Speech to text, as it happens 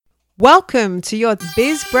Welcome to your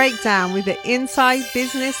Biz Breakdown with the Inside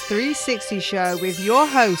Business 360 show with your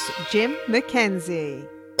host, Jim McKenzie.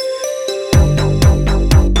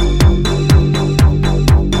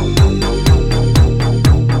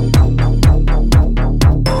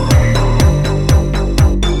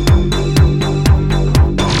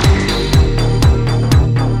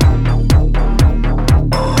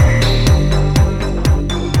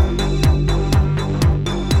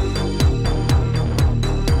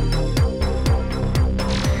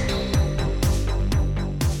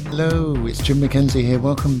 Hello, it's Jim McKenzie here.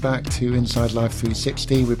 Welcome back to Inside Life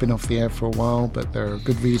 360. We've been off the air for a while, but there are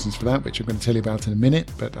good reasons for that, which I'm going to tell you about in a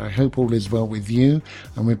minute. But I hope all is well with you.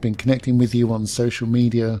 And we've been connecting with you on social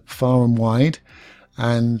media far and wide.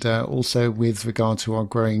 And also with regard to our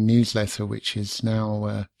growing newsletter, which is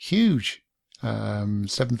now huge,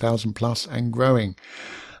 7,000 plus and growing.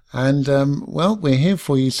 And, well, we're here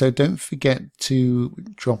for you. So don't forget to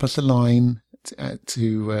drop us a line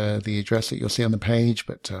to the address that you'll see on the page,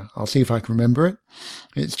 but I'll see if I can remember it.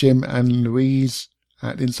 It's Jim and Louise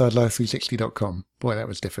at InsideLife360.com. Boy, that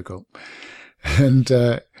was difficult. And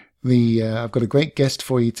I've got a great guest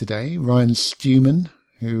for you today, Ryan Stewman,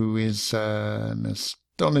 who is an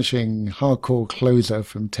astonishing hardcore closer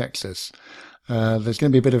from Texas. There's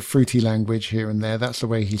going to be a bit of fruity language here and there. That's the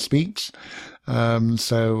way he speaks.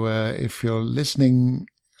 So if you're listening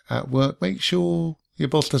at work, make sure your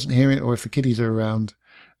boss doesn't hear it, or if the kiddies are around,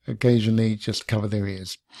 occasionally just cover their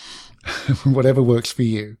ears. Whatever works for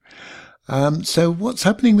you. So what's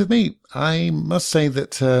happening with me? I must say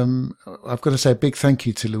that I've got to say a big thank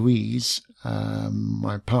you to Louise,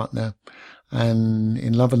 my partner, and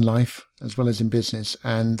in love and life, as well as in business.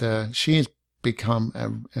 And she has become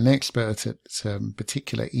an expert at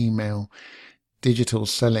particular email digital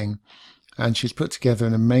selling. And she's put together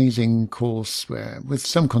an amazing course with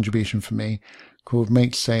some contribution from me, called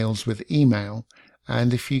Make Sales with Email.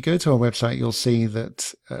 And if you go to our website, you'll see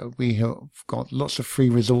that we have got lots of free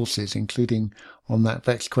resources, including on that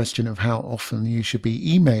vexed question of how often you should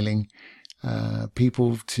be emailing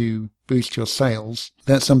people to boost your sales.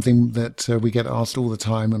 That's something that we get asked all the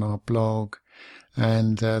time on our blog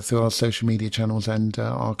and through our social media channels, and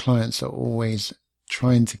our clients are always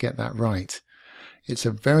trying to get that right. It's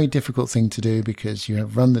a very difficult thing to do because you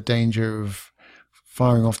have run the danger of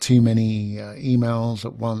firing off too many emails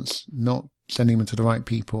at once, not sending them to the right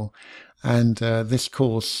people. And this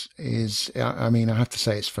course is, I have to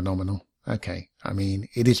say it's phenomenal. Okay.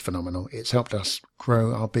 It is phenomenal. It's helped us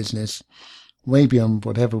grow our business way beyond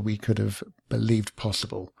whatever we could have believed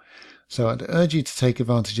possible. So I'd urge you to take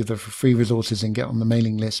advantage of the free resources and get on the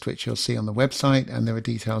mailing list, which you'll see on the website, and there are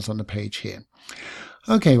details on the page here.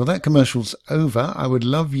 Okay, well, that commercial's over. I would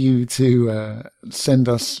love you to send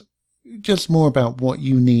us just more about what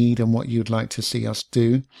you need and what you'd like to see us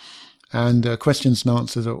do. And questions and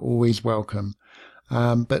answers are always welcome.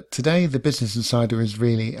 But today, the Business Insider is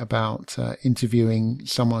really about interviewing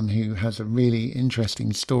someone who has a really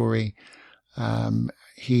interesting story.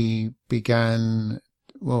 He began,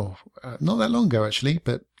 not that long ago, actually,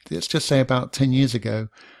 but let's just say about 10 years ago.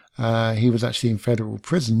 He was actually in federal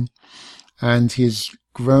prison, and he's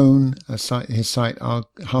grown his site,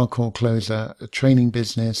 Hardcore Closer, a training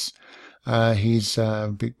business. He's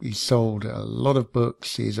sold a lot of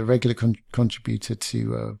books. He's a regular contributor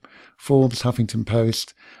to Forbes, Huffington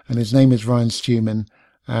Post, and his name is Ryan Stewman,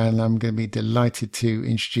 and I'm going to be delighted to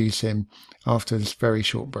introduce him after this very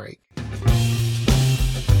short break.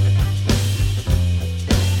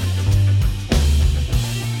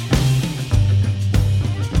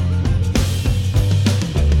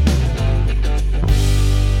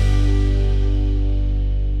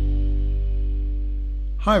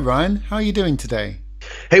 Hi, Ryan. How are you doing today?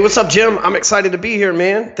 Hey, what's up, Jim? I'm excited to be here,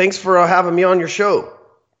 man. Thanks for having me on your show.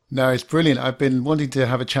 No, it's brilliant. I've been wanting to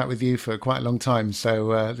have a chat with you for quite a long time.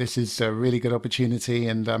 So this is a really good opportunity,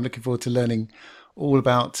 and I'm looking forward to learning all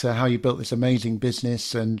about how you built this amazing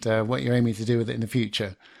business and what you're aiming to do with it in the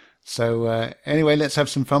future. So anyway, let's have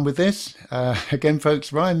some fun with this. Again,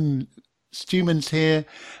 folks, Ryan Stewman's here,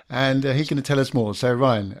 and he's going to tell us more. So,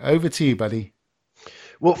 Ryan, over to you, buddy.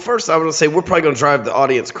 Well, first, I want to say we're probably going to drive the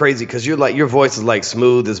audience crazy because your voice is like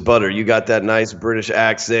smooth as butter. You got that nice British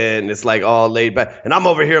accent, and it's like all laid back. And I'm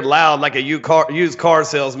over here loud like a used car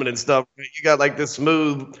salesman and stuff. You got like this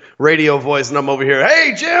smooth radio voice, and I'm over here,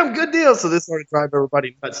 hey, Jim, good deal. So this sort of drive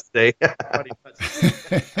everybody nuts today.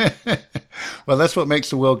 Well, that's what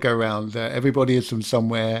makes the world go round. Everybody is from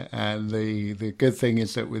somewhere, and the good thing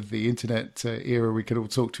is that with the internet era, we can all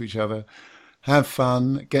talk to each other, have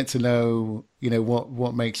fun, get to know,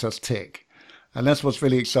 what makes us tick. And that's what's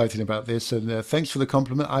really exciting about this. And thanks for the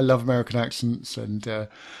compliment. I love American accents. And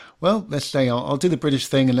well, let's say I'll do the British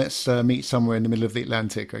thing, and let's meet somewhere in the middle of the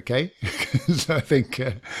Atlantic, okay? So I think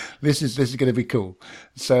this is going to be cool.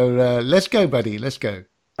 So let's go, buddy. Let's go.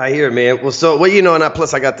 I hear it, man. Well, you know, and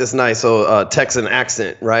plus I got this nice old Texan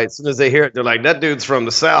accent, right? As soon as they hear it, they're like, that dude's from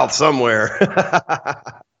the South somewhere.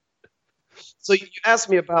 So you asked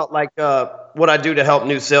me about like what I do to help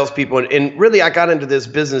new salespeople, and really I got into this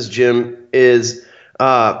business, Jim, is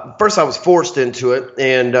first I was forced into it,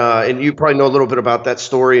 and you probably know a little bit about that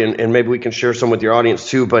story, and maybe we can share some with your audience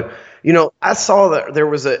too. But you know, I saw that there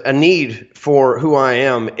was a need for who I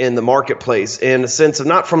am in the marketplace, in a sense of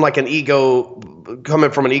not from like an ego, coming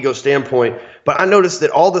from an ego standpoint, but I noticed that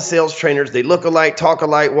all the sales trainers, they look alike, talk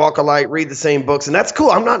alike, walk alike, read the same books, and that's cool.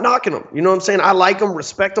 I'm not knocking them. You know what I'm saying? I like them,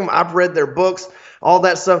 respect them. I've read their books, all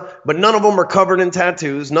that stuff, but none of them are covered in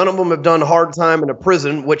tattoos. None of them have done hard time in a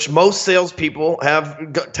prison, which most salespeople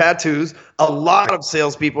have got tattoos. A lot of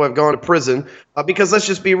salespeople have gone to prison because let's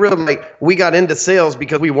just be real, like we got into sales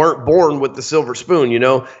because we weren't born with the silver spoon, you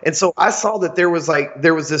know? And so I saw that there was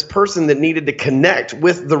this person that needed to connect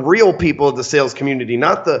with the real people of the sales community,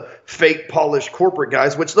 not the fake polished corporate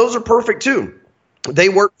guys, which those are perfect too. They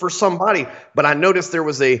work for somebody, but I noticed there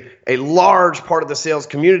was a large part of the sales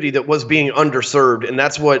community that was being underserved, and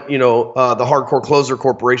that's what, you know, the Hardcore Closer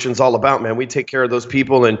Corporation is all about, man. We take care of those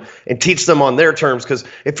people and teach them on their terms, because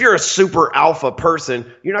if you're a super alpha person,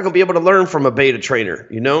 you're not going to be able to learn from a beta trainer,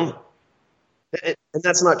 you know? And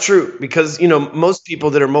that's not true, because, you know, most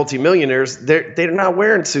people that are multimillionaires, they're not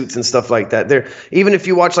wearing suits and stuff like that. They're, even if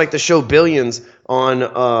you watch like the show Billions on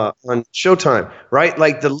Showtime, right?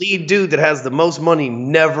 Like the lead dude that has the most money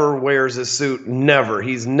never wears a suit. Never.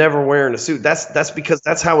 He's never wearing a suit. That's because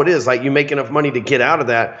that's how it is. Like you make enough money to get out of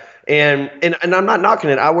that. And I'm not knocking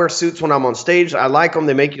it. I wear suits when I'm on stage. I like them.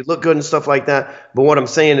 They make you look good and stuff like that. But what I'm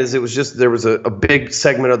saying is it was just there was a big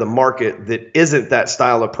segment of the market that isn't that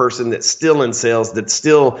style of person, that's still in sales, that's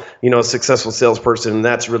still, you know, a successful salesperson. And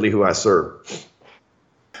that's really who I serve.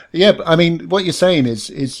 Yeah, but I mean, what you're saying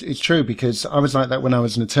is true, because I was like that when I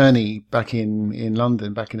was an attorney back in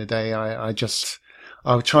London back in the day. I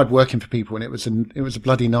tried working for people, and it was a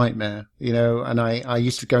bloody nightmare, you know. And I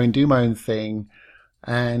used to go and do my own thing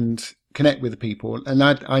and connect with the people, and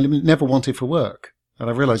I never wanted for work. And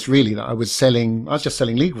I realized really that I was just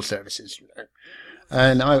selling legal services, you know.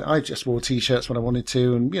 And I just wore t-shirts when I wanted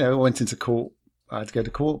to, and, you know, I went into court. I had to go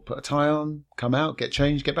to court, put a tie on, come out, get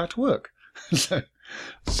changed, get back to work.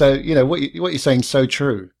 So you know what you're saying is so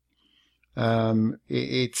true. There's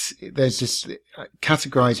this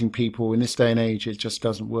categorizing people in this day and age. It just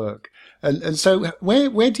doesn't work. And so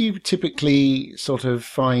where do you typically sort of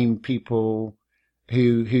find people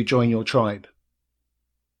who join your tribe?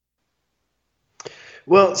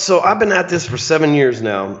 Well, so I've been at this for 7 years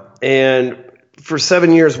now, and for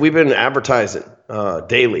 7 years we've been advertising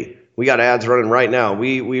daily. We got ads running right now.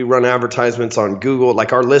 We run advertisements on Google.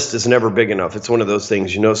 Like our list is never big enough. It's one of those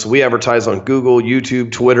things, you know. So we advertise on Google,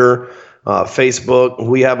 YouTube, Twitter, Facebook.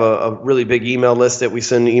 We have a really big email list that we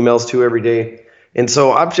send emails to every day. And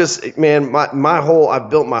so I've just, man, I've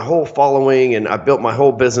built my whole following, and I built my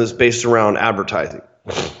whole business based around advertising.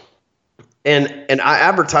 And I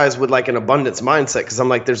advertise with like an abundance mindset, because I'm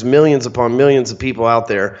like, there's millions upon millions of people out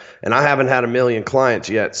there, and I haven't had a million clients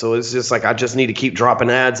yet. So it's just like, I just need to keep dropping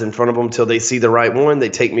ads in front of them until they see the right one. They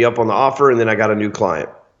take me up on the offer, and then I got a new client.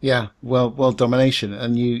 Yeah. Well, domination.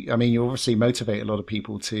 And you obviously motivate a lot of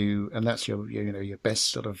people to, and that's your best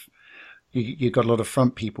sort of, you've got a lot of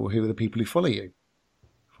front people who are the people who follow you,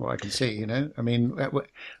 from what I can see, you know. I mean,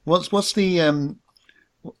 what's the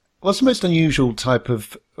most unusual type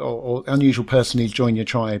of or unusual person who's joined your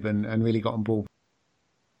tribe and really got on board?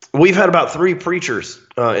 We've had about 3 preachers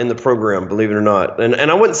in the program, believe it or not. And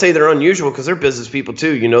I wouldn't say they're unusual, because they're business people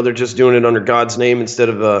too. You know, they're just doing it under God's name instead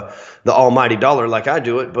of the almighty dollar like I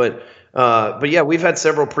do it. But yeah, we've had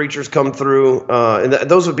several preachers come through, and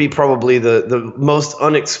those would be probably the most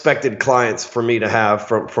unexpected clients for me to have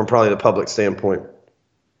from probably the public standpoint.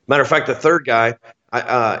 Matter of fact, the third guy,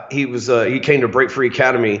 he came to Break Free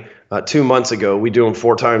Academy 2 months ago. We do them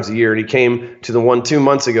 4 times a year, and he came to the one 2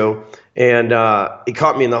 months ago, and he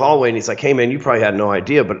caught me in the hallway, and he's like, "Hey man, you probably had no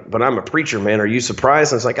idea, but I'm a preacher, man. Are you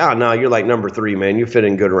surprised?" And I was like, "Oh no, you're like number 3, man. You fit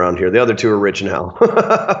in good around here. The other 2 are rich now."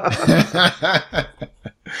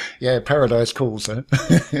 Yeah, paradise calls, huh?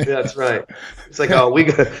 Yeah, that's right. It's like, "Oh,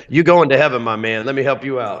 you going to heaven, my man. Let me help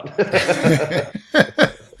you out."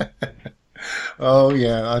 Oh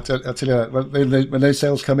yeah, I'll tell you what, when those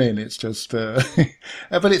sales come in, it's just, but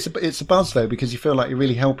it's a buzz though, because you feel like you're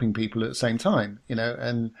really helping people at the same time, you know.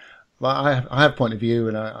 And well, I have a point of view,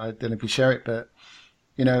 and I don't know if you share it, but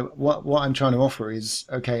you know what I'm trying to offer is,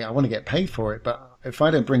 okay, I want to get paid for it, but if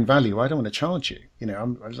I don't bring value, I don't want to charge you. You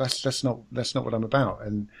know, that's not what I'm about.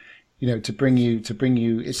 And you know, to bring you,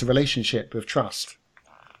 it's a relationship of trust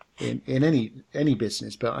in any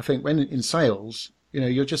business. But I think when in sales, you know,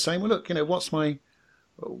 you're just saying, well, look, you know,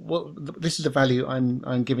 this is the value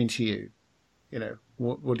I'm giving to you. You know,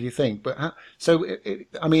 what do you think? But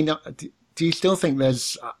I mean, do you still think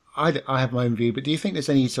there's? I have my own view, but do you think there's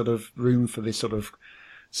any sort of room for this sort of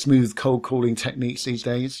smooth cold calling techniques these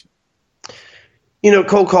days? You know,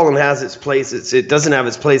 cold calling has its place. It doesn't have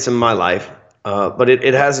its place in my life, but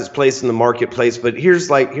it has its place in the marketplace. But here's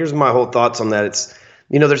my whole thoughts on that. It's,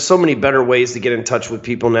 you know, there's so many better ways to get in touch with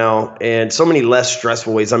people now, and so many less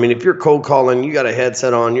stressful ways. I mean, if you're cold calling, you got a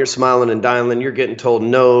headset on, you're smiling and dialing, you're getting told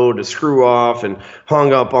no, to screw off and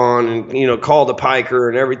hung up on, and, you know, call the piker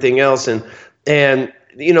and everything else. And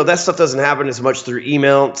you know, that stuff doesn't happen as much through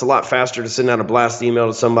email. It's a lot faster to send out a blast email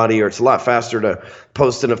to somebody, or it's a lot faster to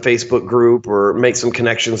post in a Facebook group or make some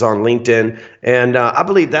connections on LinkedIn. And I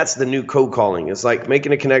believe that's the new cold calling. It's like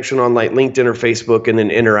making a connection on like LinkedIn or Facebook and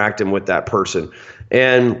then interacting with that person.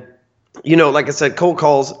 And, you know, like I said, cold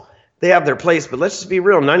calls, they have their place, but let's just be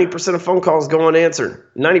real. 90% of phone calls go unanswered.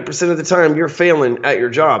 90% of the time you're failing at your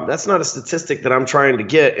job. That's not a statistic that I'm trying to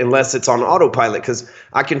get unless it's on autopilot, because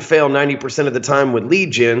I can fail 90% of the time with lead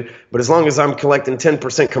gen, but as long as I'm collecting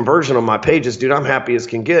 10% conversion on my pages, dude, I'm happy as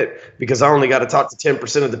can get, because I only got to talk to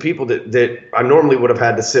 10% of the people that I normally would have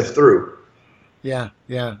had to sift through. Yeah.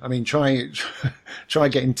 I mean, try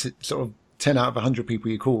getting to sort of 10 out of 100 people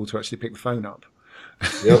you call to actually pick the phone up.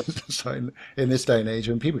 Yep. So in this day and age,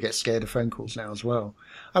 and people get scared of phone calls now as well.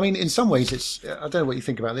 I mean, in some ways, I don't know what you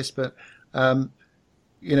think about this, but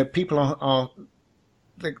you know, people a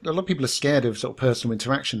lot of people are scared of sort of personal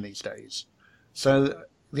interaction these days. So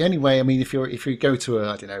the only way, I mean, if you go to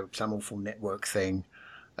I don't know, some awful network thing,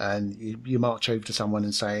 and you march over to someone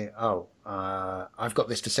and say, "Oh, I've got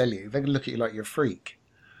this to sell you," they're going to look at you like you're a freak.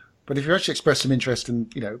 But if you actually express some interest,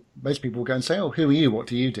 and you know, most people will go and say, "Oh, who are you? What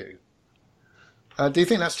do you do?" Do you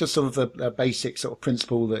think that's just sort of a basic sort of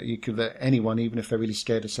principle that anyone, even if they're really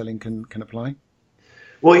scared of selling, can apply?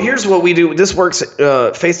 Well, here's what we do. This works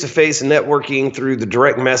face-to-face networking through the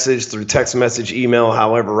direct message, through text message, email,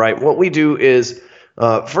 however, right? What we do is,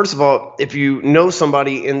 first of all, if you know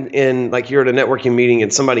somebody in like you're at a networking meeting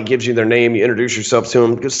and somebody gives you their name, you introduce yourself to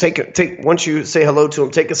them, just once you say hello to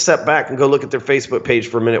them, take a step back and go look at their Facebook page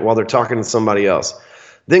for a minute while they're talking to somebody else.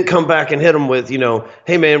 Then come back and hit them with, you know,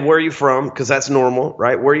 hey, man, where are you from? Because that's normal,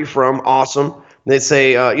 right? Where are you from? Awesome. And they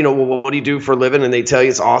say, you know, well, what do you do for a living? And they tell you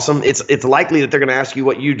it's awesome. It's likely that they're going to ask you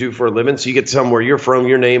what you do for a living. So you get to tell them where you're from,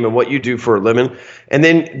 your name, and what you do for a living. And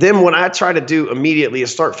then what I try to do immediately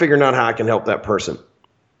is start figuring out how I can help that person.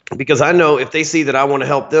 Because I know if they see that I want to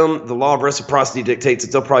help them, the law of reciprocity dictates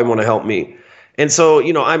that they'll probably want to help me. And so,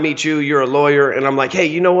 you know, I meet you, you're a lawyer, and I'm like, hey,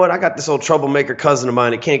 you know what? I got this old troublemaker cousin of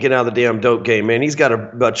mine that can't get out of the damn dope game, man. He's got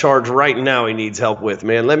a charge right now he needs help with,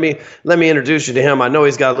 man. Let me introduce you to him. I know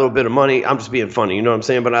he's got a little bit of money. I'm just being funny, you know what I'm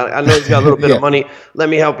saying? But I know he's got a little bit of money. Let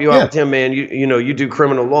me help you out with him, man. You know, you do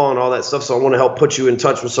criminal law and all that stuff, so I want to help put you in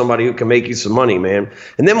touch with somebody who can make you some money, man.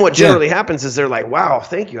 And then what generally happens is they're like, wow,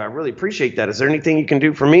 thank you. I really appreciate that. Is there anything you can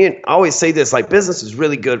do for me? And I always say this, like, business is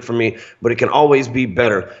really good for me, but it can always be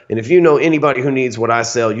better. And if you know anybody who needs what I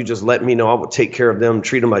sell, you just let me know. I will take care of them,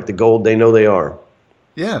 treat them like the gold they know they are.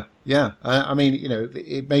 Yeah. I mean, you know,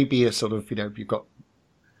 it may be a sort of, you know, you've got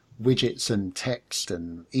widgets and text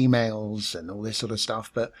and emails and all this sort of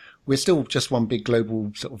stuff, but we're still just one big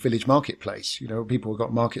global sort of village marketplace. You know, people have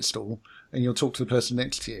got market stall and you'll talk to the person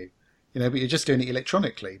next to you, you know, but you're just doing it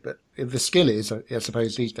electronically. But the skill is, I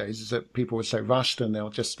suppose these days, is that people are so rushed and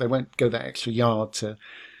they won't go that extra yard to,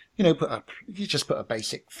 you know, you just put a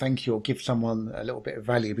basic thank you or give someone a little bit of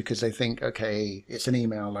value because they think, okay, it's an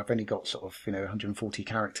email. I've only got sort of, you know, 140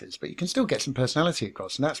 characters, but you can still get some personality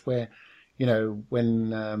across. And that's where, you know,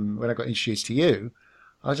 when I got introduced to you,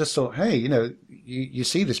 I just thought, hey, you know, you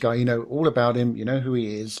see this guy, you know all about him, you know who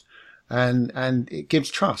he is, and it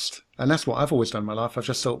gives trust. And that's what I've always done in my life. I've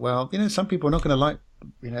just thought, well, you know, some people are not going to like,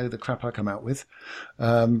 you know, the crap I come out with.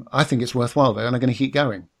 I think it's worthwhile though, and I'm going to keep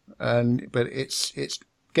going. But it's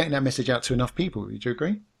getting that message out to enough people. Would you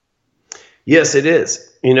agree? Yes, it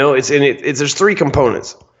is. You know, there's three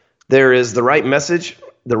components. There is the right message,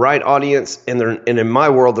 the right audience, and in my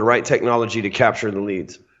world, the right technology to capture the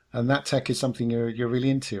leads. And that tech is something you're really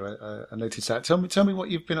into. I noticed that. Tell me what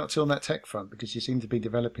you've been up to on that tech front, because you seem to be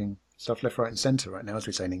developing stuff left, right, and centre right now, as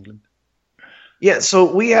we say in England. Yeah,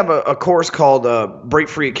 so we have a course called Break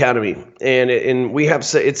Free Academy, and we have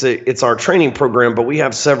it's our training program, but we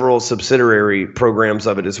have several subsidiary programs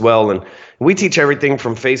of it as well, and we teach everything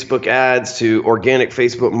from Facebook ads to organic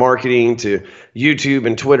Facebook marketing to YouTube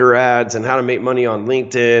and Twitter ads, and how to make money on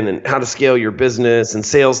LinkedIn, and how to scale your business and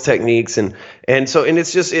sales techniques, and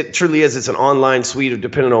it truly is, it's an online suite of,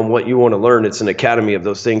 depending on what you want to learn, it's an academy of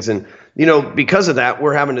those things. And because of that,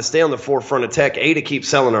 we're having to stay on the forefront of tech, to keep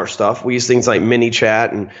selling our stuff. We use things like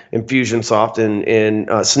ManyChat and Infusionsoft and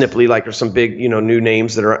Sniply, like, are some big, new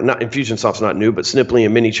names that are not, Infusionsoft's not new, but Sniply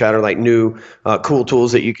and ManyChat are like new, cool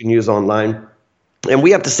tools that you can use online. And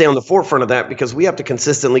we have to stay on the forefront of that because we have to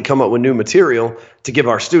consistently come up with new material to give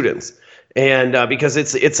our students. And because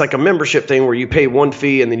it's like a membership thing where you pay one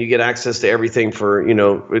fee and then you get access to everything for,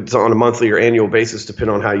 it's on a monthly or annual basis,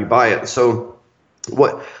 depending on how you buy it. So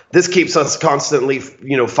what this keeps us constantly,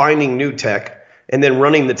 finding new tech and then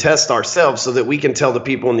running the test ourselves so that we can tell the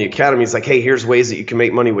people in the academies, like, hey, here's ways that you can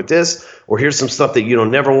make money with this, or here's some stuff that you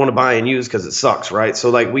don't never want to buy and use because it sucks, right? So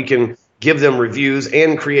like we can give them reviews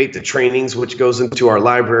and create the trainings, which goes into our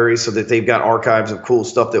library so that they've got archives of cool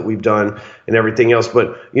stuff that we've done and everything else.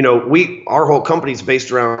 But, our whole company is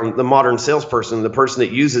based around the modern salesperson, the person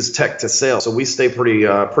that uses tech to sell. So we stay pretty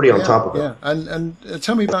on top of it. Yeah. And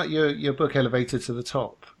tell me about your book, Elevator to the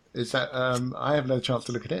Top. Is that, I haven't had a chance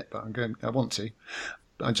to look at it, but I want to.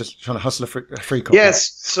 I'm just trying to hustle a free copy.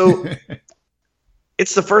 Yes. So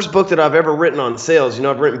it's the first book that I've ever written on sales.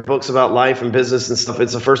 I've written books about life and business and stuff.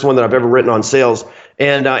 It's the first one that I've ever written on sales.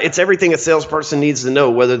 And it's everything a salesperson needs to know,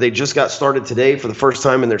 whether they just got started today for the first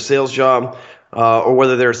time in their sales job, or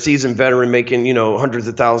whether they're a seasoned veteran making, hundreds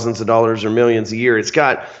of thousands of dollars or millions a year. It's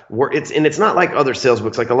not like other sales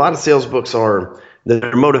books. Like, a lot of sales books they're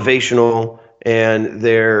motivational and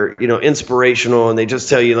they're, inspirational, and they just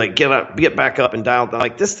tell you, like, get back up and dial.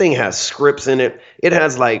 Like, this thing has scripts in it. It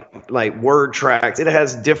has like word tracks. It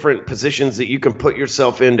has different positions that you can put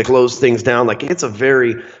yourself in to close things down. Like, it's a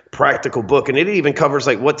very practical book, and it even covers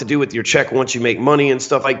like what to do with your check once you make money and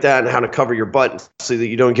stuff like that, and how to cover your butt so that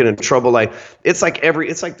you don't get in trouble. Like, it's like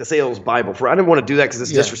the sales Bible. I didn't want to do that because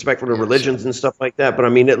it's disrespectful to religions and stuff like that. But I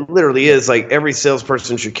mean, it literally is like every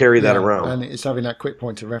salesperson should carry that around. And it's having that quick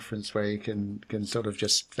point of reference where you can sort of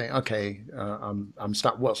just think, okay, I'm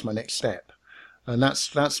stuck. What's my next step? And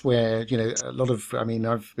that's where, a lot of, I've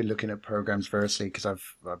been looking at programs variously because I've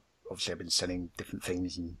been selling different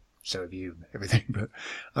things, and so have you, everything. But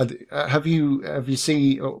have you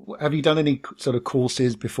done any sort of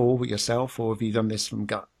courses before with yourself, or have you done this from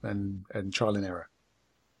gut and trial and error?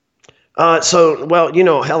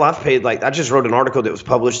 Hell, I've paid, like, I just wrote an article that was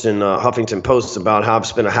published in Huffington Post about how I've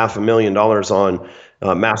spent $500,000 on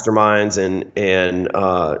masterminds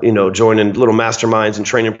and joining little masterminds and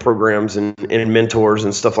training programs and mentors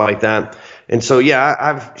and stuff like that. And so,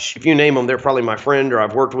 yeah, if you name them, they're probably my friend, or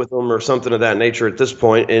I've worked with them or something of that nature at this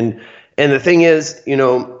point. And the thing is,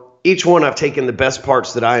 each one I've taken the best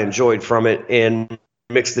parts that I enjoyed from it and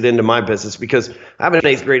mixed it into my business, because I have an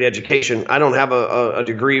 8th grade education. I don't have a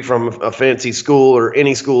degree from a fancy school, or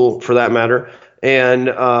any school for that matter. And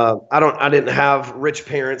I didn't have rich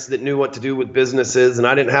parents that knew what to do with businesses,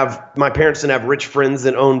 and my parents didn't have rich friends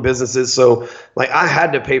that owned businesses. So like, I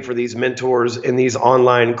had to pay for these mentors and these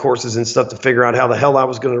online courses and stuff to figure out how the hell I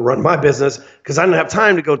was going to run my business, because I didn't have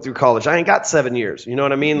time to go through college. I ain't got 7 years. You know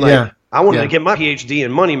what I mean? Like, I wanted to get my PhD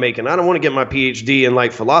in money making. I don't want to get my PhD in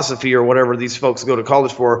like philosophy or whatever these folks go to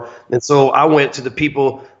college for. And so I went to the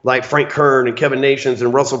people like Frank Kern and Kevin Nations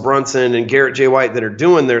and Russell Brunson and Garrett J. White that are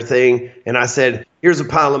doing their thing. And I said, here's a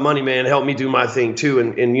pile of money, man. Help me do my thing too.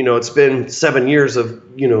 And it's been 7 years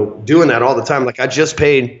of, doing that all the time. Like, I just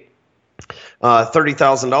paid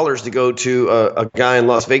 $30,000 to go to a guy in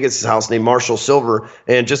Las Vegas' house named Marshall Silver,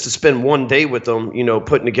 and just to spend one day with them,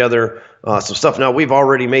 putting together some stuff. Now, we've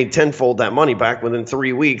already made tenfold that money back within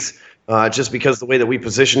 3 weeks, just because the way that we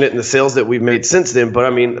position it and the sales that we've made since then. But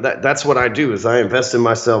I mean, that's what I do, is I invest in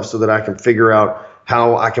myself so that I can figure out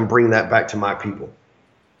how I can bring that back to my people.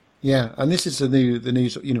 Yeah, and this is the new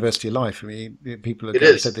university of life. I mean, people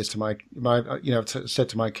have said this to my I've said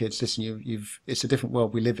to my kids, listen, it's a different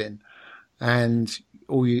world we live in. And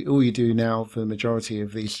all you do now, for the majority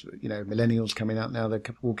of these, millennials coming out now, they're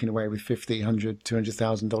walking away with $50,000, $100,000,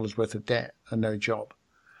 $200,000 worth of debt and no job.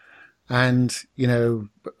 And,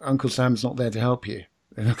 Uncle Sam's not there to help you.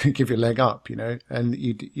 They're not going to give you a leg up, and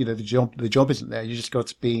the job isn't there. You just got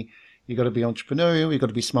to be entrepreneurial. You've got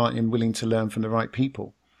to be smart and willing to learn from the right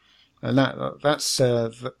people. And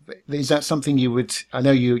is that something you would, I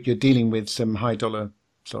know you're dealing with some high dollar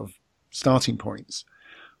sort of starting points,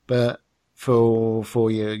 but for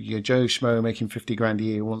your Joe Schmo making $50,000 a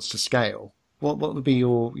year who wants to scale, what would be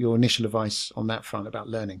your initial advice on that front about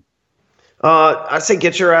learning? I say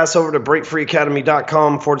get your ass over to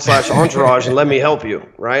breakfreeacademy.com/entourage and let me help you,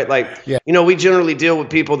 right? Like, Yeah. we generally deal with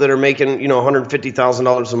people that are making,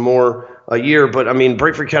 $150,000 or more a year. But I mean,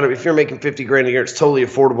 Break Free Academy, if you're making 50 grand a year, it's totally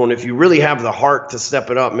affordable. And if you really have the heart to step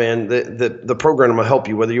it up, man, the program will help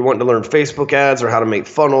you, whether you're wanting to learn Facebook ads or how to make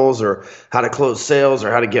funnels or how to close sales or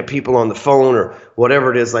how to get people on the phone or whatever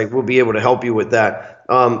it is. Like, we'll be able to help you with that.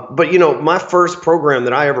 But my first program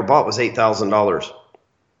that I ever bought was $8,000.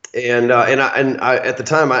 And I at the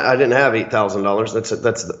time I didn't have $8,000.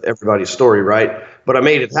 That's everybody's story, right? But I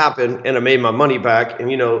made it happen, and I made my money back.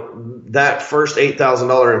 And that first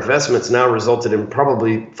 $8,000 investment's now resulted in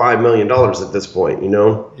probably $5 million at this point.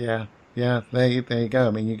 Yeah, there you go.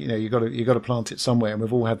 I mean, you got to plant it somewhere, and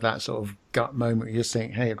we've all had that sort of gut moment where you just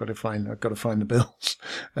think, hey, I've got to find the bills,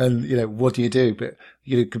 and what do you do? But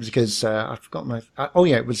because I forgot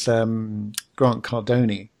it was Grant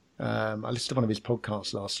Cardone. I listened to one of his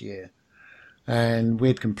podcasts last year, and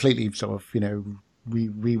we'd completely sort of, we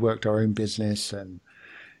reworked our own business, and,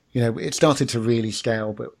 it started to really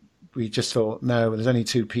scale, but we just thought, no, there's only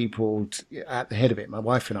two people at the head of it. My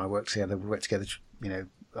wife and I worked together, the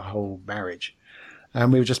whole marriage,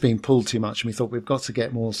 and we were just being pulled too much. And we thought, we've got to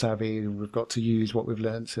get more savvy. We've got to use what we've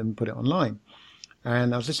learned and put it online.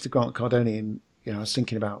 And I was listening to Grant Cardone, and, I was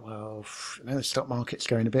thinking about, well, the stock market's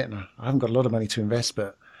going a bit, and I haven't got a lot of money to invest,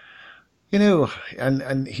 but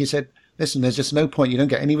and he said, listen, there's just no point. You don't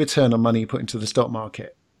get any return on money you put into the stock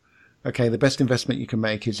market. Okay, the best investment you can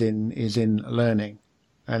make is in learning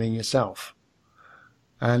and in yourself.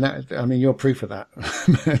 And you're proof of that.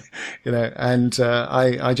 And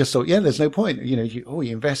I just thought, there's no point. You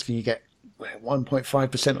invest and you get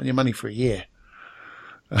 1.5% on your money for a year.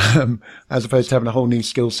 As opposed to having a whole new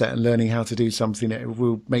skill set and learning how to do something that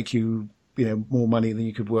will make you, more money than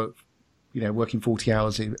you could work, working 40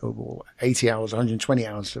 hours or 80 hours, 120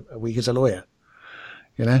 hours a week as a lawyer,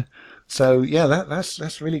 So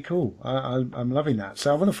that's really cool. I'm loving that.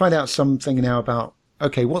 So I want to find out something now about,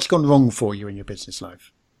 okay, what's gone wrong for you in your business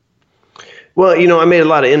life? Well, I made a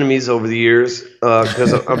lot of enemies over the years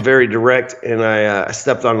because I'm very direct, and I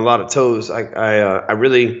stepped on a lot of toes.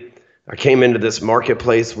 I came into this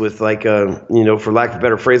marketplace with like for lack of a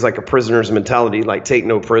better phrase, like a prisoner's mentality, like take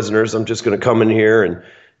no prisoners. I'm just going to come in here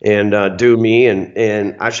and do me.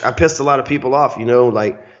 And I pissed a lot of people off,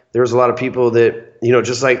 like there's a lot of people that,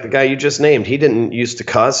 just like the guy you just named, he didn't used to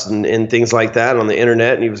cuss and things like that on the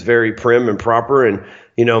internet. And he was very prim and proper. And,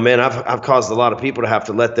 man, I've caused a lot of people to have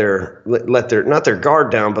to let their, not their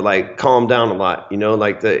guard down, but like calm down a lot,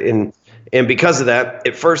 and because of that,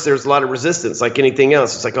 at first there's a lot of resistance, like anything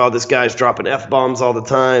else. It's like, oh, this guy's dropping F-bombs all the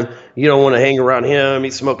time. You don't want to hang around him.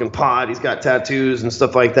 He's smoking pot. He's got tattoos and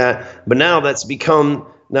stuff like that. But now that's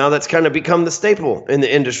kind of become the staple in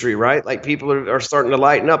the industry, right? Like people are starting to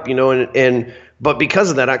lighten up, but because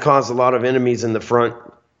of that, I caused a lot of enemies in the front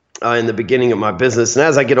in the beginning of my business. And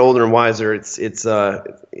as I get older and wiser, it's I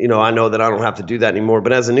know that I don't have to do that anymore.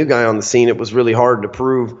 But as a new guy on the scene, it was really hard to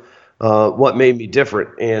prove what made me different.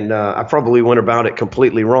 And I probably went about it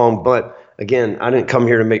completely wrong. But again, I didn't come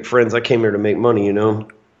here to make friends. I came here to make money,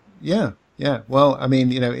 Yeah. Well,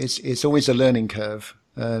 it's always a learning curve.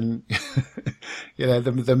 And,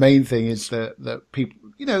 the main thing is that people,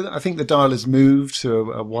 I think the dial has moved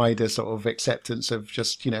to a wider sort of acceptance of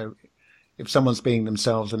just, if someone's being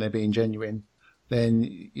themselves and they're being genuine,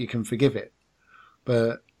 then you can forgive it.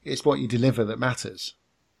 But it's what you deliver that matters.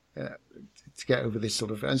 To get over this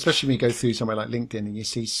sort of, and especially when you go through somewhere like LinkedIn and you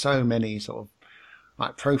see so many sort of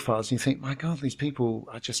like profiles and you think, my God, these people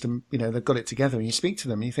are just, they've got it together, and you speak to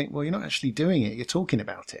them and you think, well, you're not actually doing it. You're talking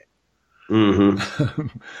about it. Mm-hmm.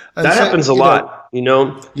 That happens a lot,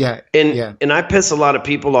 Yeah. And I piss a lot of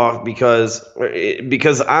people off because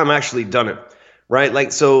I'm actually done it. Right.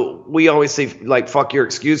 Like, so we always say like, fuck your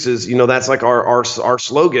excuses. That's like our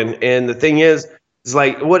slogan. And the thing is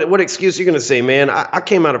like, what excuse are you going to say, man? I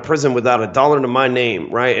came out of prison without a dollar to my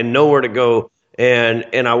name. Right. And nowhere to go.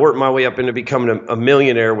 And I worked my way up into becoming a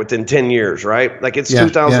millionaire within 10 years, right? Like it's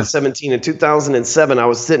 2017 and 2007, I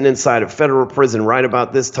was sitting inside a federal prison right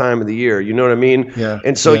about this time of the year. You know what I mean? Yeah.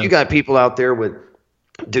 And so you got people out there with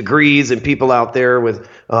degrees and people out there with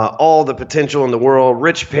all the potential in the world,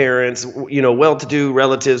 rich parents, well-to-do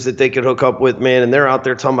relatives that they could hook up with, man. And they're out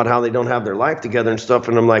there talking about how they don't have their life together and stuff.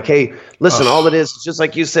 And I'm like, hey, listen, all it is just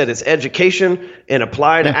like you said, it's education and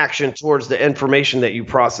applied action towards the information that you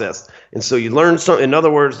processed. And so you learn something. In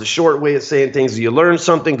other words, the short way of saying things is you learn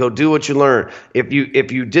something, go do what you learn. If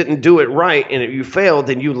you didn't do it right and if you failed,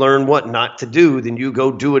 then you learn what not to do. Then you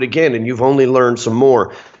go do it again and you've only learned some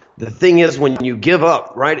more. the thing is, when you give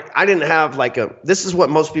up, right? I didn't have this is what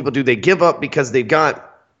most people do. They give up because they've got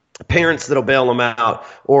parents that'll bail them out,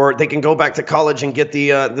 or they can go back to college and get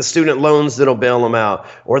the student loans that'll bail them out,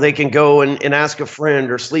 or they can go and ask a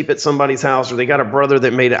friend or sleep at somebody's house, or they got a brother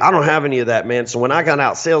that made it. I don't have any of that, man. So when I got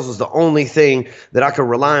out, sales was the only thing that I could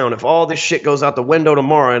rely on. If all this shit goes out the window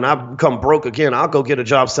tomorrow and I become broke again, I'll go get a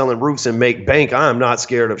job selling roofs and make bank. I'm not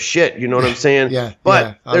scared of shit. You know what I'm saying? Yeah.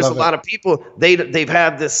 But yeah, there's a lot of people, they've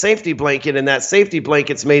had this safety blanket, and that safety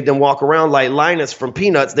blanket's made them walk around like Linus from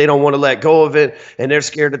Peanuts. They don't want to let go of it, and they're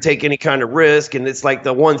scared to take any kind of risk. And it's like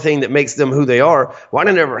the one thing that makes them who they are. Well, I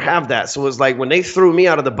didn't ever have that. So it was like when they threw me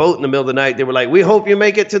out of the boat in the middle of the night, they were like, "We hope you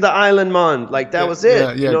make it to the island, man." Like that was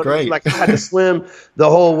it. Yeah, great. Like I had to swim the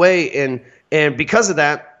whole way, and because of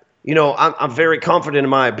that, I'm very confident in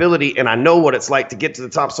my ability, and I know what it's like to get to the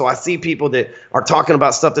top. So I see people that are talking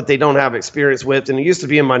about stuff that they don't have experience with, and it used to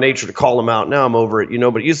be in my nature to call them out. Now I'm over it,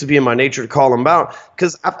 but it used to be in my nature to call them out,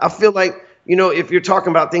 because I feel like, if you're talking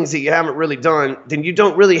about things that you haven't really done, then you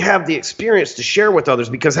don't really have the experience to share with others,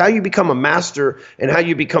 because how you become a master and how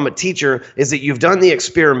you become a teacher is that you've done the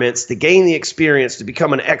experiments to gain the experience to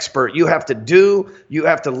become an expert. You have to do, you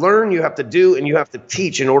have to learn, you have to do, and you have to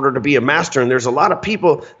teach in order to be a master. And there's a lot of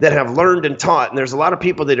people that have learned and taught, and there's a lot of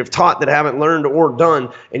people that have taught that haven't learned or done.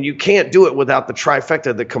 And you can't do it without the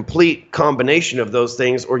trifecta, the complete combination of those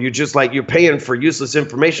things, or you're paying for useless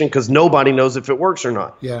information because nobody knows if it works or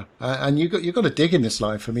not. Yeah. And you've got to dig in this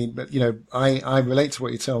life. I mean, but I relate to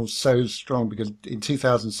what you tell so strong, because in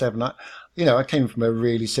 2007, I came from a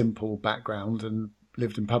really simple background and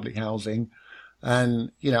lived in public housing,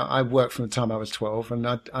 and I worked from the time I was 12, and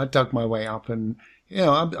I dug my way up, and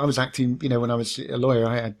I was acting. When I was a lawyer,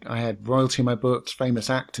 I had royalty in my books, famous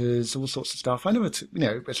actors, all sorts of stuff. I never,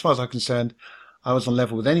 as far as I'm concerned, I was on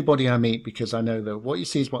level with anybody I meet, because I know that what you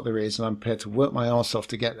see is what there is, and I'm prepared to work my arse off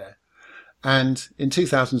to get there. And in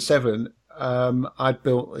 2007. I'd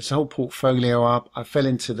built this whole portfolio up. I fell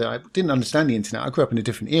into I didn't understand the internet. I grew up in a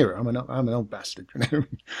different era. I'm an old bastard,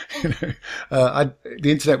 the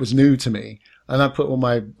internet was new to me, and I put all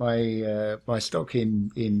my stock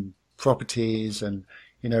in properties and,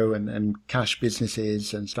 and cash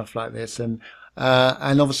businesses and stuff like this. And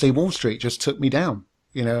obviously Wall Street just took me down,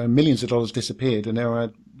 and millions of dollars disappeared. And there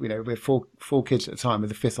were, we're four kids at the time, with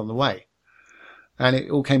the fifth on the way. And it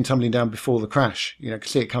all came tumbling down before the crash. Could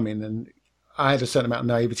see it coming. And I had a certain amount of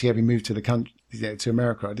naivety having moved to the country, to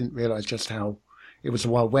America. I didn't realize just how it was the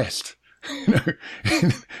Wild West,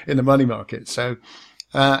 in the money market. So,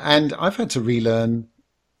 and I've had to relearn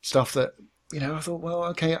stuff that, I thought, well,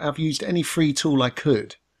 okay, I've used any free tool I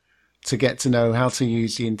could to get to know how to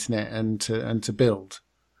use the internet and to build.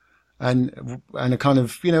 And a kind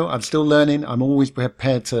of, I'm still learning. I'm always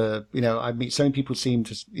prepared to, I meet so many people seem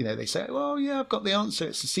to, they say, well, yeah, I've got the answer.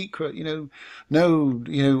 It's a secret, no,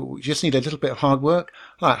 you just need a little bit of hard work.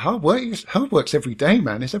 Like hard work's every day,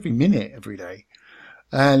 man. It's every minute, every day.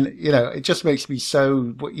 And, it just makes me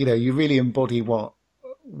so, you really embody what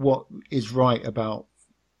is right about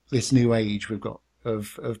this new age we've got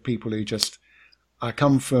of people who just, I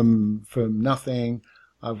come from nothing.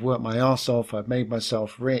 I've worked my ass off. I've made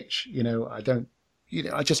myself rich. I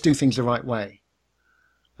just do things the right way.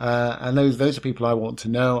 And those are people I want to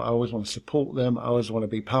know. I always want to support them. I always want to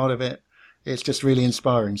be part of it. It's just really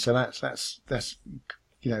inspiring. So that's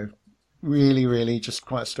really, really just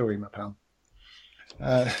quite a story, my pal.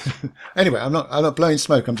 Anyway, I'm not blowing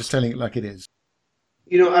smoke. I'm just telling it like it is.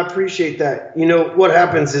 I appreciate that. What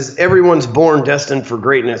happens is everyone's born destined for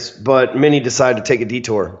greatness, but many decide to take a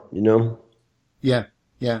detour, Yeah.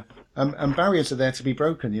 Yeah. And barriers are there to be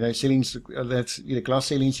broken. Ceilings are there to, glass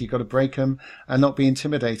ceilings, you've got to break them and not be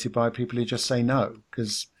intimidated by people who just say no.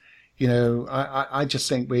 Because, I just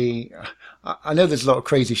think I know there's a lot of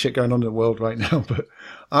crazy shit going on in the world right now, but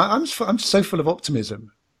I'm so full of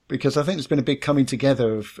optimism, because I think there's been a big coming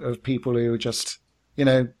together of people who are just,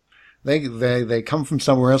 they come from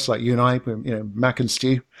somewhere else, like you and I, Mac and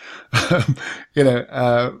Stu.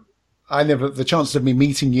 The chances of me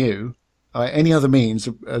meeting you, any other means,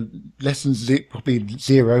 less than probably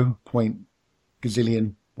 0 point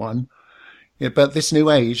gazillion one. But this new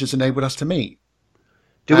age has enabled us to meet.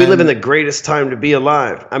 Dude, we live in the greatest time to be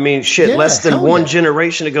alive. I mean, shit, less than one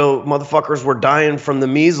generation ago, motherfuckers were dying from the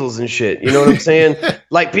measles and shit. You know what I'm saying?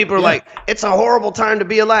 Like, people are like, it's a horrible time to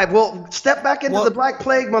be alive. Well, step back into the Black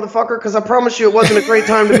Plague, motherfucker, because I promise you it wasn't a great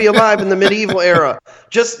time to be alive in the medieval era.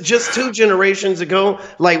 Just 2 generations ago,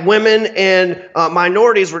 like, women and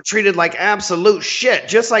minorities were treated like absolute shit.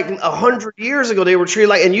 Just like 100 years ago, they were treated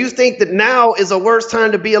like, and you think that now is a worse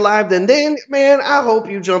time to be alive than then? Man, I hope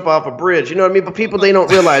you jump off a bridge. You know what I mean? But people, they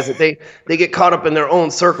don't realize realize that they get caught up in their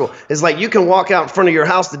own circle. It's like you can walk out in front of your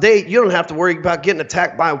house today. You don't have to worry about getting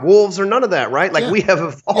attacked by wolves or none of that, right? Like we have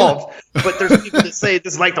evolved. But there's people that say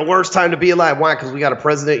this is like the worst time to be alive. Why? Because we got a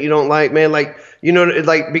president you don't like, man. Like, you know,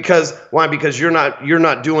 like because why? Because you're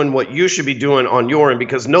not doing what you should be doing on your end.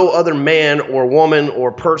 Because no other man or woman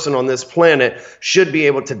or person on this planet should be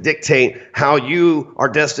able to dictate how you are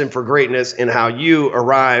destined for greatness and how you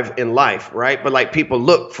arrive in life, right? But like people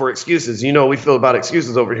look for excuses. You know, we feel about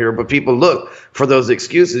excuses over here, but people look for those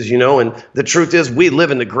excuses, you know. And the truth is, we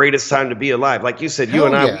live in the greatest time to be alive. Like you said, you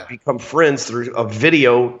and I we become friends through a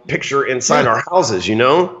video picture inside our houses, you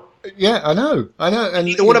know. Yeah, I know. And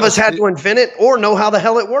neither one of us had to invent it or know how the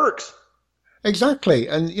hell it works. Exactly.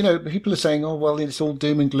 And, you know, people are saying, oh, well, it's all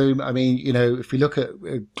doom and gloom. I mean, you know, if we look at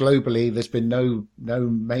globally, there's been no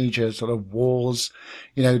major sort of wars.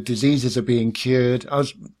 You know, diseases are being cured. I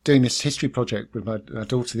was doing this history project with my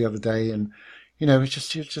daughter the other day, and, you know, it's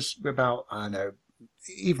just about, I don't know,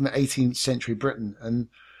 even the 18th century Britain. And,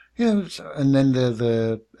 you know, and then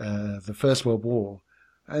the First World War.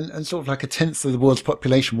 And sort of like a tenth of the world's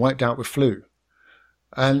population wiped out with flu.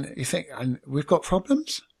 And you think, and we've got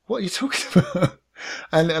problems? What are you talking about?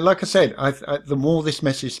 And like I said, the more this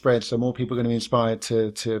message spreads, the more people are going to be inspired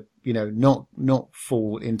to you know, not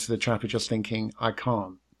fall into the trap of just thinking, I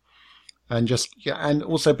can't. And and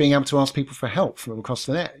also being able to ask people for help from across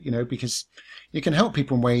the net, you know, because you can help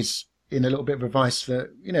people in ways, in a little bit of advice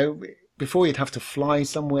that, you know, before you'd have to fly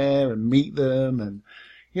somewhere and meet them. And,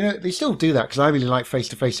 you know, they still do that because I really like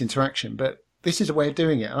face-to-face interaction, but this is a way of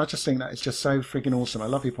doing it. And I just think that it's just so freaking awesome. I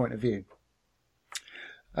love your point of view.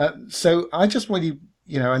 So I just really,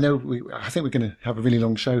 you know, I think we're going to have a really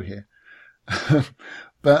long show here,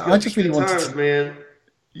 but I just really wanted to, man.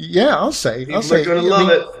 Yeah, I'll say, You're going to love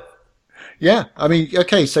it. Yeah. I mean,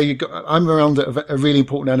 okay. So I'm around a really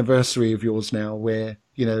important anniversary of yours now where,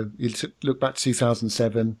 you know, you look back to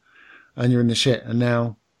 2007 and you're in the shit, and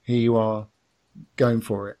now here you are going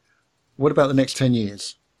for it. What about the next 10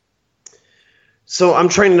 years? So I'm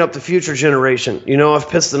training up the future generation. You know, I've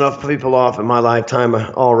pissed enough people off in my lifetime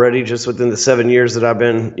already, just within the 7 years that I've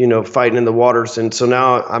been, you know, fighting in the waters. And so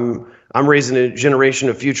now I'm raising a generation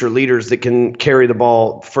of future leaders that can carry the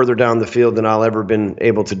ball further down the field than I'll ever been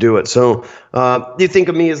able to do it. So you think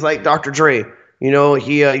of me as like Dr. Dre. You know,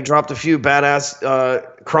 he dropped a few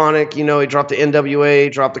badass Chronic. You know, he dropped the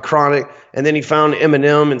NWA, dropped the Chronic, and then he found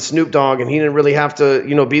Eminem and Snoop Dogg, and he didn't really have to,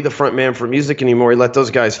 you know, be the front man for music anymore. He let those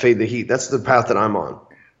guys fade the heat. That's the path that I'm on.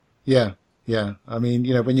 Yeah, yeah. I mean,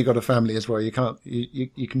 you know, when you got a family as well, you can't,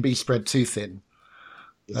 you can be spread too thin.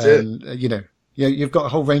 That's it. You know, you've got a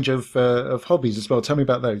whole range of hobbies as well. Tell me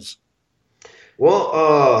about those.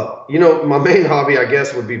 Well, you know, my main hobby, I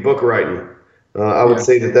guess, would be book writing. I would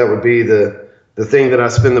say that would be the thing that I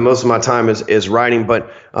spend the most of my time is writing.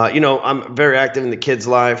 But, you know, I'm very active in the kids'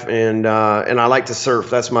 life, and I like to surf.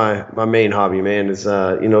 That's my main hobby, man, is,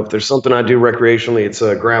 you know, if there's something I do recreationally, it's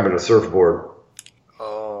grabbing a surfboard.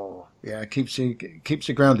 Oh, yeah. It keeps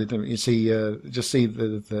you grounded. You see, just see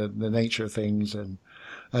the nature of things, and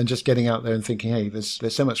just getting out there and thinking, hey,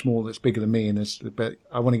 there's so much more that's bigger than me, but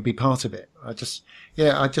I want to be part of it.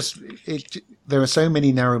 There are so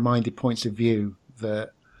many narrow-minded points of view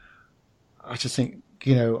that I just think,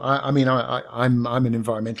 you know, I'm an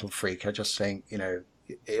environmental freak. I just think, you know,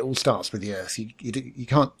 it all starts with the earth. You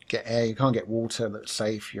can't get air, you can't get water that's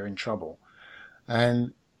safe, you're in trouble.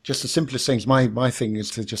 And just the simplest things, my thing is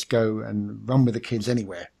to just go and run with the kids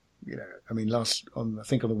anywhere. You know, I mean, I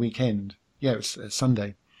think on the weekend, it was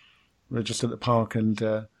Sunday, we were just at the park, and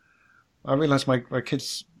I realized my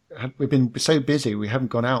kids, we've been so busy, we haven't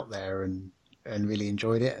gone out there and really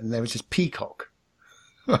enjoyed it. And there was this peacock.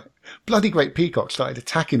 Bloody great peacock started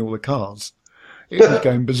attacking all the cars. It was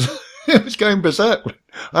going berserk. It was going berserk.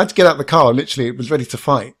 I had to get out of the car. Literally, it was ready to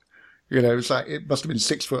fight. You know, it's like, it must have been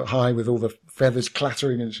 6 foot high with all the feathers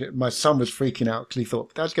clattering and shit. My son was freaking out because he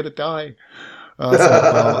thought, Dad's going to die. I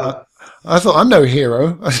thought, I'm no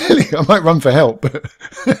hero. I might run for help. But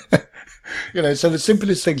you know, so the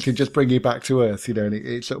simplest thing can just bring you back to earth, you know, and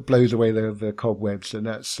it sort of blows away the cobwebs. And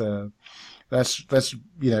that's, you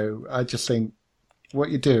know, I just think, what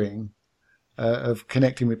you're doing of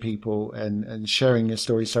connecting with people and sharing your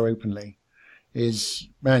story so openly is,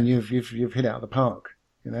 man, you've hit it out of the park,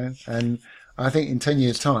 you know. And I think in 10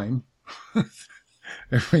 years' time,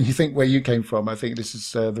 when you think where you came from, I think this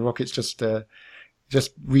is the rocket's just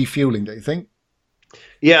refueling. Do you think?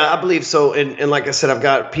 Yeah, I believe so. And like I said, I've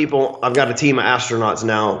got a team of astronauts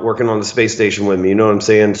now working on the space station with me. You know what I'm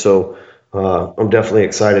saying? So I'm definitely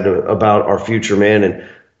excited about our future, man. And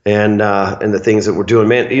and the things that we're doing,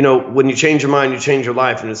 man. You know, when you change your mind, you change your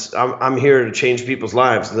life, and I'm here to change people's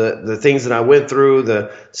lives. The things that I went through,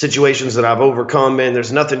 the situations that I've overcome, man.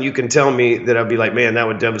 There's nothing you can tell me that I'd be like, man, that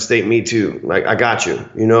would devastate me too. Like, I got you,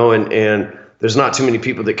 you know, and there's not too many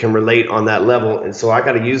people that can relate on that level, and so I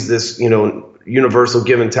got to use this, you know, universal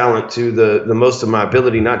given talent to the most of my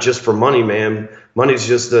ability, not just for money, man. Money's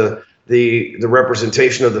just the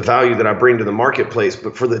representation of the value that I bring to the marketplace,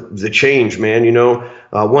 but for the change, man. You know,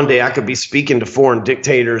 one day I could be speaking to foreign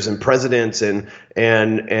dictators and presidents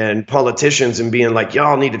and politicians and being like,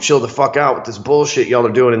 y'all need to chill the fuck out with this bullshit y'all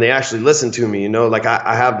are doing, and they actually listen to me. You know, like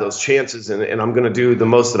I have those chances, and I'm gonna do the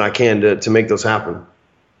most that I can to make those happen.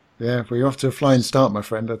 Yeah, well, you're off to a flying start, my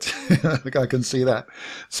friend. I think I can see that.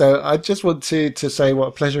 So I just want to say what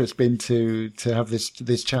a pleasure it's been to have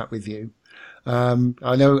this chat with you.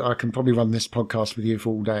 I know I can probably run this podcast with you for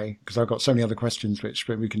all day because I've got so many other questions which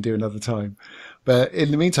we can do another time. But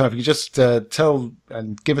in the meantime, if you just tell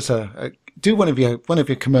and give us do one of your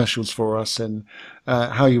commercials for us and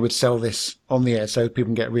how you would sell this on the air so people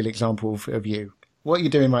can get a real example of you. What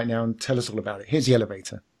you're doing right now, and tell us all about it. Here's the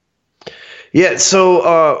elevator. Yeah,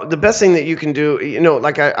 so the best thing that you can do, you know,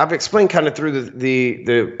 like I've explained kind of through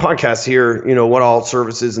the podcast here, you know, what all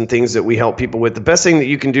services and things that we help people with. The best thing that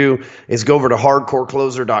you can do is go over to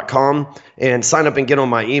hardcorecloser.com and sign up and get on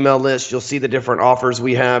my email list. You'll see the different offers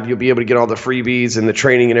we have. You'll be able to get all the freebies and the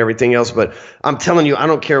training and everything else. But I'm telling you, I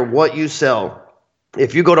don't care what you sell.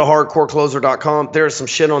 If you go to hardcorecloser.com, there's some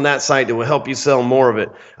shit on that site that will help you sell more of it.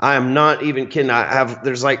 I am not even kidding.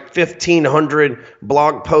 There's like 1,500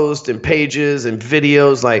 blog posts and pages and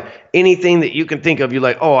videos, like anything that you can think of. You're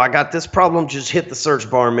like, oh, I got this problem. Just hit the search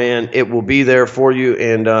bar, man. It will be there for you.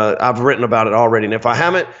 And I've written about it already. And if I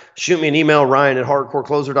haven't, shoot me an email,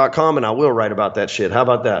 Ryan@hardcorecloser.com, and I will write about that shit. How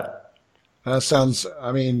about that? That sounds,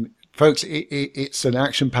 I mean, folks, it's an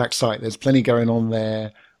action-packed site. There's plenty going on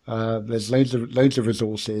there. There's loads of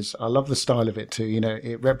resources. I love the style of it too. You know,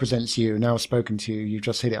 it represents you. Now I've spoken to you. You've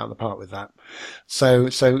just hit it out of the park with that. So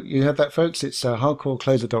you heard that, folks. It's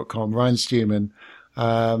hardcorecloser.com. Ryan Stewman.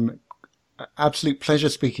 Absolute pleasure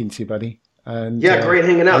speaking to you, buddy. And yeah, great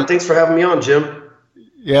hanging out. Thanks for having me on, Jim.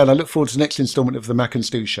 Yeah, and I look forward to the next installment of the Mac and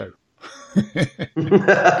Stu show. I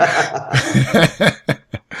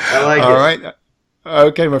like it. All right.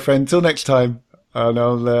 Okay, my friend. Until next time. And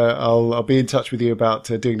I'll be in touch with you about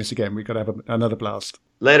doing this again. We've got to have another blast.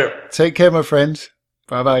 Later. Take care, my friend.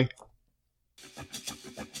 Bye-bye.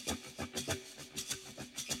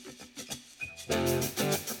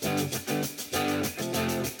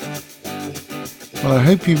 Well, I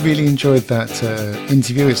hope you really enjoyed that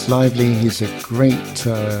interview. It's lively. He's a great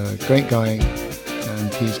guy,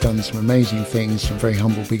 and he's done some amazing things from very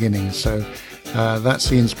humble beginnings. So that's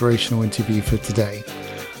the inspirational interview for today.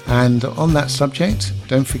 And on that subject,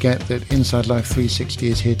 don't forget that Inside Life 360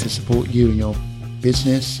 is here to support you in your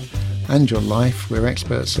business and your life. We're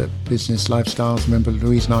experts at business lifestyles. Remember,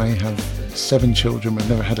 Louise and I have 7 children. We've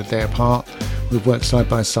never had a day apart. We've worked side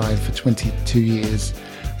by side for 22 years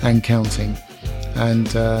and counting. And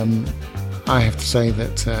I have to say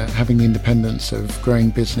that having the independence of growing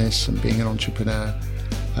business and being an entrepreneur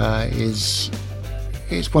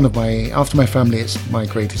it's one of after my family, it's my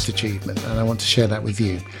greatest achievement, and I want to share that with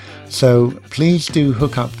you. So please do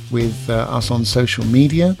hook up with us on social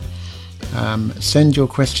media. Send your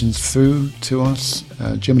questions through to us,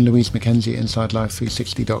 Jim and Louise McKenzie at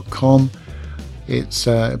InsideLife360.com.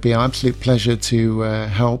 It'd be an absolute pleasure to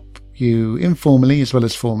help you informally as well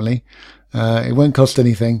as formally. It won't cost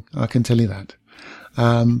anything, I can tell you that.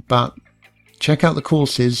 But check out the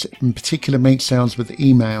courses, in particular Make Sales with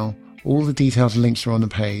Email. All the details and links are on the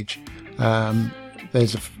page.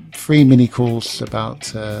 There's a free mini course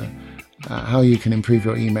about how you can improve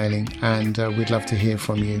your emailing, and we'd love to hear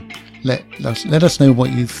from you. Let us know what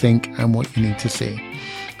you think and what you need to see.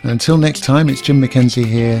 And until next time, it's Jim McKenzie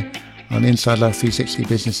here on Inside Life 360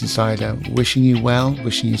 Business Insider, wishing you well,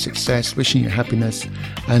 wishing you success, wishing you happiness,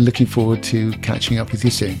 and looking forward to catching up with you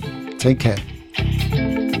soon. Take care.